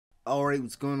Alright,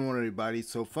 what's going on everybody?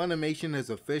 So Funimation has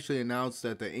officially announced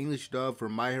that the English dub for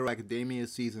My Hero Academia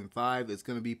Season 5 is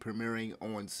going to be premiering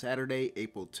on Saturday,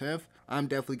 April 10th. I'm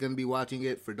definitely going to be watching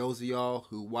it. For those of y'all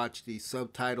who watch the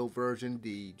subtitle version,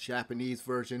 the Japanese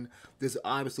version, this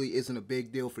obviously isn't a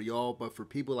big deal for y'all, but for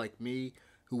people like me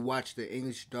who watch the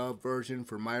English dub version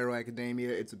for My Hero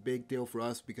Academia, it's a big deal for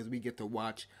us because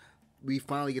we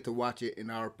finally get to watch it in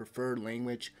our preferred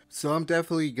language. So I'm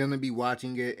definitely going to be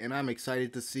watching it, and I'm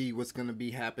excited to see what's going to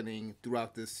be happening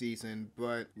throughout this season.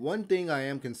 But one thing I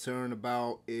am concerned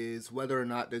about is whether or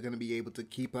not they're going to be able to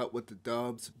keep up with the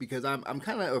dubs, because I'm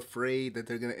kind of afraid that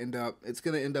it's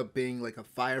going to end up being like a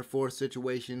Fire Force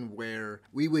situation where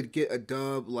we would get a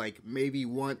dub like maybe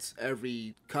once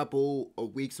every couple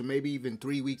of weeks or maybe even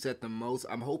 3 weeks at the most.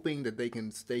 I'm hoping that they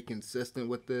can stay consistent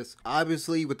with this.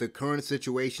 Obviously, with the current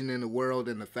situation in the world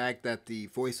and the fact that the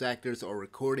voice actors are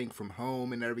recording from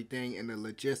home and everything and the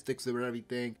logistics of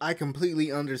everything, I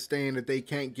completely understand that they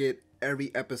can't get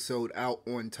every episode out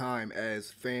on time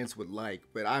as fans would like,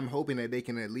 but I'm hoping that they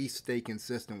can at least stay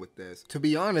consistent with this. To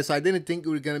be honest, I didn't think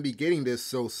we were going to be getting this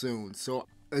so soon, so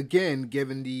again,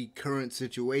 given the current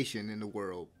situation in the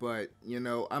world, but you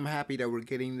know, I'm happy that we're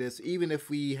getting this, even if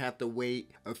we have to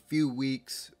wait a few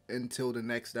weeks until the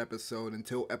next episode,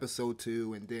 until episode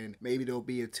 2, and then maybe there'll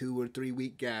be a 2 or 3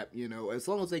 week gap. You know, as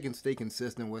long as they can stay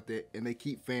consistent with it and they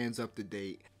keep fans up to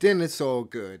date, then it's all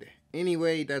good.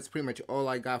 Anyway, that's pretty much all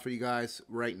I got for you guys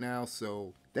right now,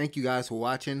 so thank you guys for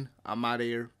watching. I'm out of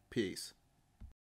here. Peace.